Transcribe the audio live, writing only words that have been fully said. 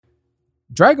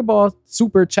Dragon Ball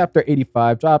Super Chapter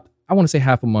 85 dropped, I want to say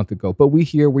half a month ago, but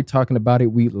we're talking about it,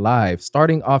 we live.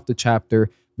 Starting off the chapter,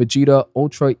 Vegeta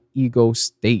Ultra Ego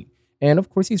State. And of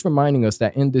course, he's reminding us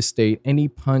that in this state, any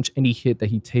punch, any hit that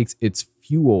he takes, it's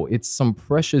fuel. It's some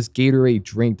precious Gatorade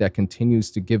drink that continues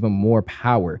to give him more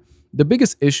power. The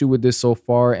biggest issue with this so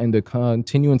far, and the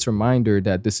continuance reminder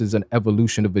that this is an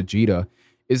evolution of Vegeta,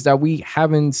 is that we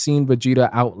haven't seen Vegeta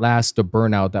outlast the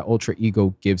burnout that Ultra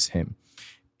Ego gives him.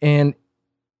 And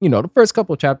the first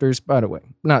couple of chapters, by the way,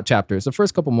 not chapters, the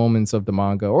first couple moments of the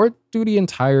manga, or through the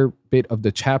entire bit of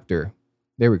the chapter,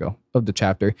 there we go, of the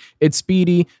chapter, it's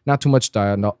speedy, not too much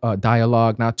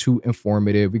dialogue, not too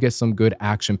informative. We get some good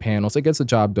action panels. It gets the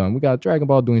job done. We got Dragon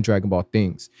Ball doing Dragon Ball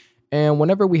things. And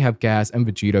whenever we have Gas and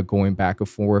Vegeta going back and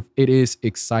forth, it is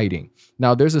exciting.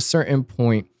 Now, there's a certain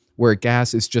point where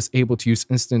Gas is just able to use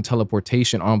instant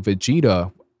teleportation on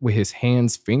Vegeta with his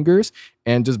hands, fingers,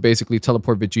 and just basically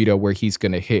teleport Vegeta where he's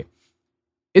gonna hit.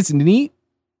 It's neat,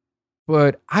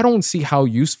 but I don't see how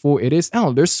useful it is. I don't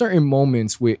know, there's certain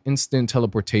moments with instant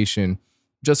teleportation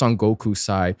just on Goku's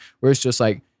side where it's just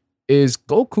like, is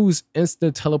Goku's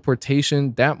instant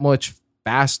teleportation that much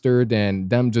faster than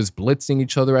them just blitzing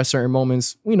each other at certain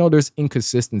moments? We know there's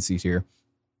inconsistencies here.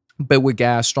 But with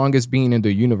Gas, strongest being in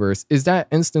the universe, is that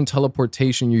instant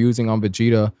teleportation you're using on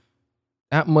Vegeta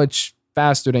that much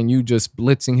faster than you just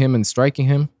blitzing him and striking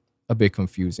him? A bit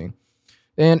confusing.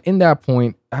 And in that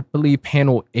point, I believe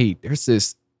panel 8, there's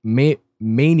this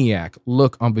maniac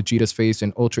look on Vegeta's face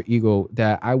in Ultra Ego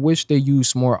that I wish they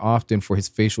used more often for his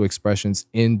facial expressions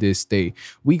in this state.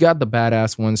 We got the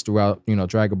badass ones throughout,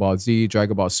 Dragon Ball Z,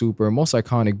 Dragon Ball Super, most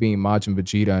iconic being Majin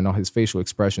Vegeta and all his facial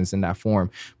expressions in that form.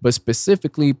 But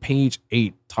specifically page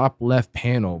 8, top left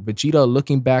panel, Vegeta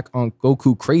looking back on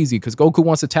Goku crazy because Goku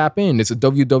wants to tap in. It's a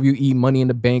WWE Money in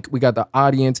the Bank. We got the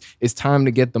audience. It's time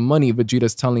to get the money.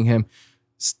 Vegeta's telling him,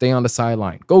 stay on the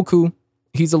sideline. Goku,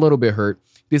 he's a little bit hurt.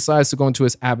 Decides to go into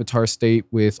his avatar state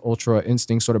with Ultra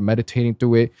Instinct, sort of meditating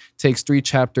through it. Takes 3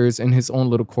 chapters in his own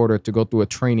little quarter to go through a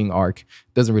training arc.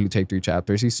 Doesn't really take 3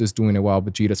 chapters. He's just doing it while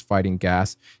Vegeta's fighting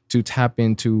Gas to tap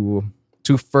into,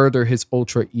 to further his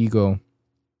Ultra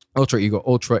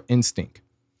Instinct.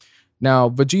 Now,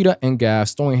 Vegeta and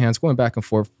Gas throwing hands, going back and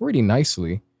forth pretty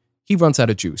nicely. He runs out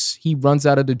of juice. He runs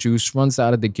out of the juice, runs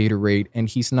out of the Gatorade, and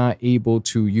he's not able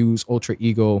to use Ultra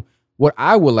Ego. What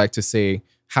I would like to say,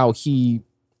 how he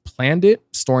planned it,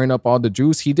 storing up all the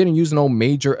juice. He didn't use no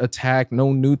major attack,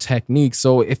 no new technique,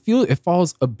 so it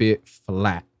falls a bit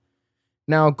flat.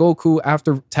 Now, Goku,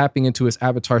 after tapping into his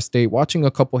avatar state, watching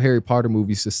a couple Harry Potter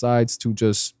movies, decides to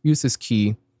just use his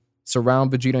ki,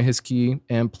 surround Vegeta in his ki,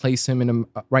 and place him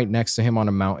right next to him on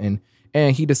a mountain,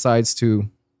 and he decides to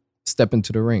step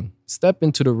into the ring.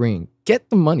 Get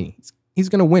the money. He's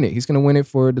going to win it. He's going to win it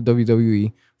for the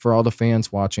WWE, for all the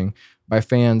fans watching. By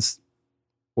fans,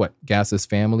 Gas's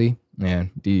family and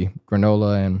the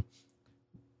Granola and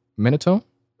Minato?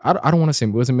 I don't want to say,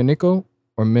 was it Miniko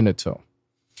or Minato?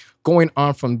 Going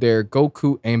on from there,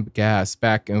 Goku and Gas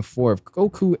back and forth.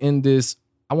 Goku in this,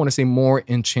 I want to say, more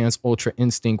in Chance Ultra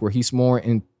Instinct, where he's more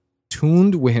in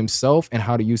tuned with himself and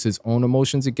how to use his own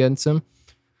emotions against him.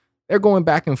 They're going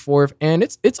back and forth, and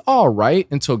it's all right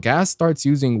until Gas starts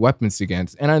using weapons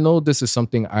against. And I know this is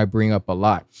something I bring up a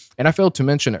lot. And I failed to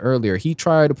mention earlier, he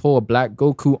tried to pull a Black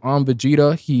Goku on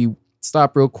Vegeta. He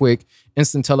stopped real quick,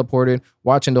 instant teleported,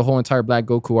 watching the whole entire Black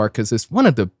Goku arc because it's one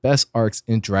of the best arcs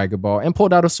in Dragon Ball, and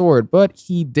pulled out a sword, but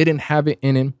he didn't have it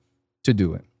in him to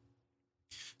do it.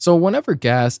 So whenever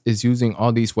Gas is using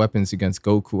all these weapons against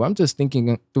Goku, I'm just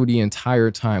thinking through the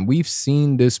entire time, we've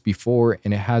seen this before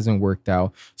and it hasn't worked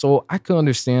out. So I could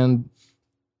understand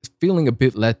feeling a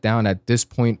bit let down at this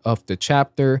point of the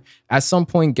chapter. At some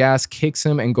point, Gas kicks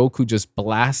him and Goku just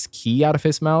blasts ki out of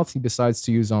his mouth. He decides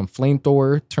to use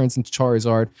Flamethrower, turns into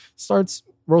Charizard, starts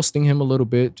roasting him a little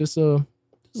bit, just a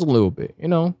little bit,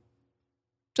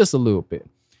 just a little bit.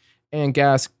 And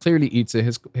Gas clearly eats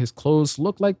it. His clothes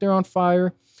look like they're on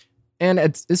fire. And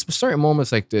at certain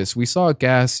moments like this, we saw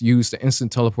Gas use the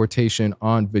instant teleportation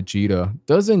on Vegeta,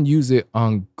 doesn't use it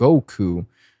on Goku,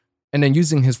 and then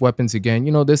using his weapons again.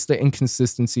 This the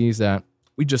inconsistencies that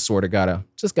we just sort of gotta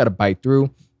bite through.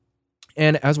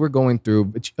 And as we're going through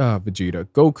Vegeta,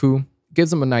 Goku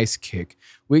gives him a nice kick.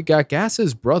 We got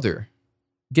Gas's brother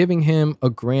giving him a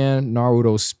grand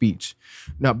Naruto speech.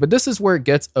 Now, but this is where it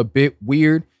gets a bit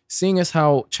weird. Seeing as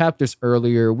how chapters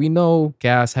earlier, we know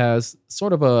Gas has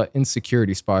sort of a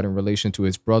insecurity spot in relation to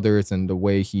his brothers and the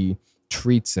way he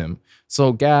treats him.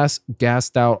 So Gas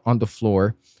gassed out on the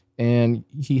floor, and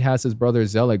he has his brother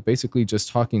Zelek basically just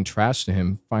talking trash to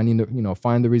him, find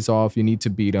the resolve, you need to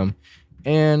beat him.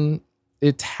 And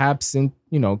it taps in,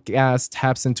 Gas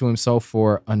taps into himself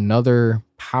for another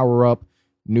power up,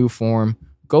 new form.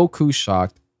 Goku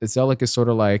shocked. Zelic is sort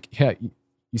of like, yeah,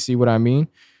 you see what I mean?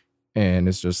 And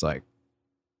it's just like,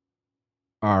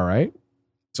 all right.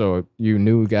 So you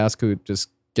knew Gas could just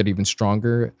get even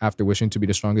stronger after wishing to be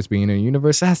the strongest being in the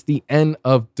universe. That's the end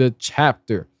of the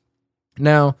chapter.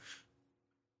 Now,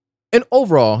 and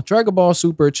overall, Dragon Ball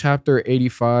Super Chapter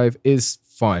 85 is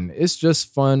fun. It's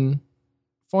just fun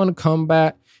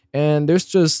combat, and there's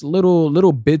just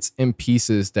little bits and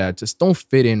pieces that just don't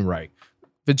fit in right.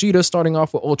 Vegeta starting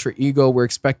off with Ultra Ego, we're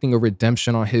expecting a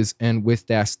redemption on his end with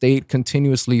that state,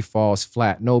 continuously falls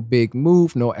flat. No big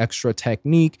move, no extra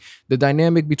technique. The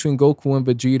dynamic between Goku and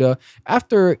Vegeta,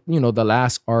 after, the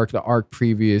last arc, the arc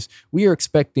previous, we are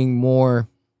expecting more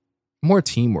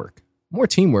teamwork. More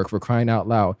teamwork, for crying out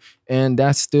loud. And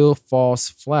that still falls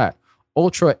flat.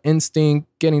 Ultra Instinct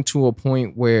getting to a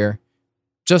point where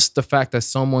just the fact that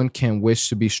someone can wish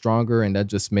to be stronger and that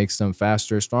just makes them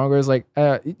faster, stronger is like,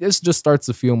 this just starts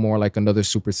to feel more like another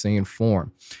Super Saiyan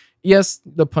form. Yes,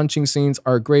 the punching scenes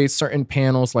are great. Certain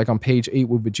panels, like on page 8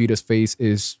 with Vegeta's face,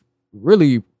 is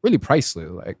really, really priceless.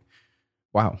 Like,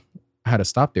 wow. I had to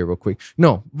stop there real quick.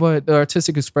 No, but the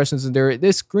artistic expressions in there,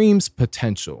 this screams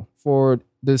potential for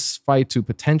this fight to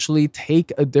potentially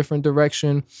take a different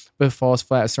direction, but falls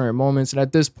flat at certain moments. And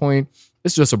at this point,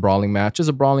 it's just a brawling match. It's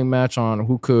a brawling match on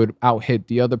who could out-hit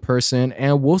the other person,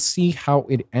 and we'll see how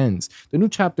it ends. The new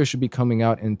chapter should be coming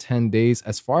out in 10 days.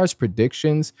 As far as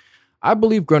predictions, I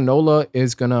believe Granola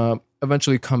is going to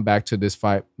eventually come back to this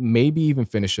fight, maybe even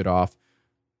finish it off.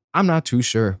 I'm not too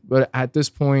sure, but at this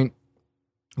point,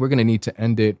 we're going to need to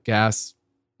end it. Gas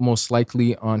most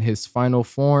likely on his final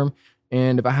form.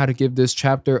 And if I had to give this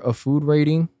chapter a food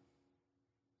rating,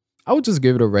 I would just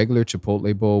give it a regular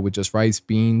Chipotle bowl with just rice,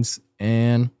 beans,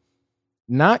 and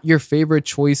not your favorite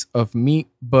choice of meat,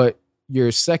 but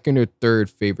your second or third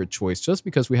favorite choice, just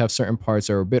because we have certain parts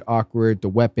that are a bit awkward, the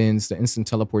weapons, the instant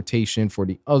teleportation for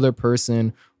the other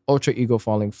person, Ultra Ego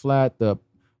falling flat,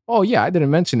 oh yeah, I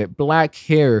didn't mention it, black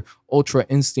hair, Ultra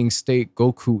Instinct state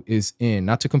Goku is in.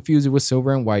 Not to confuse it with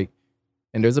silver and white.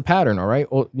 And there's a pattern, all right?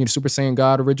 Super Saiyan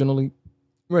God originally,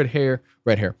 red hair,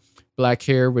 black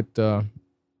hair with a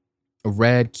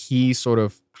red key sort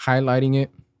of highlighting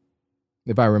it,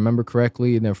 if I remember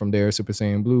correctly. And then from there, Super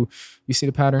Saiyan Blue. You see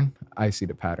the pattern? I see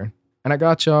the pattern. And I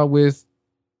got y'all with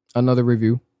another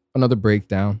review, another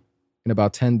breakdown in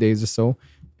about 10 days or so.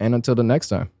 And until the next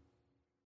time.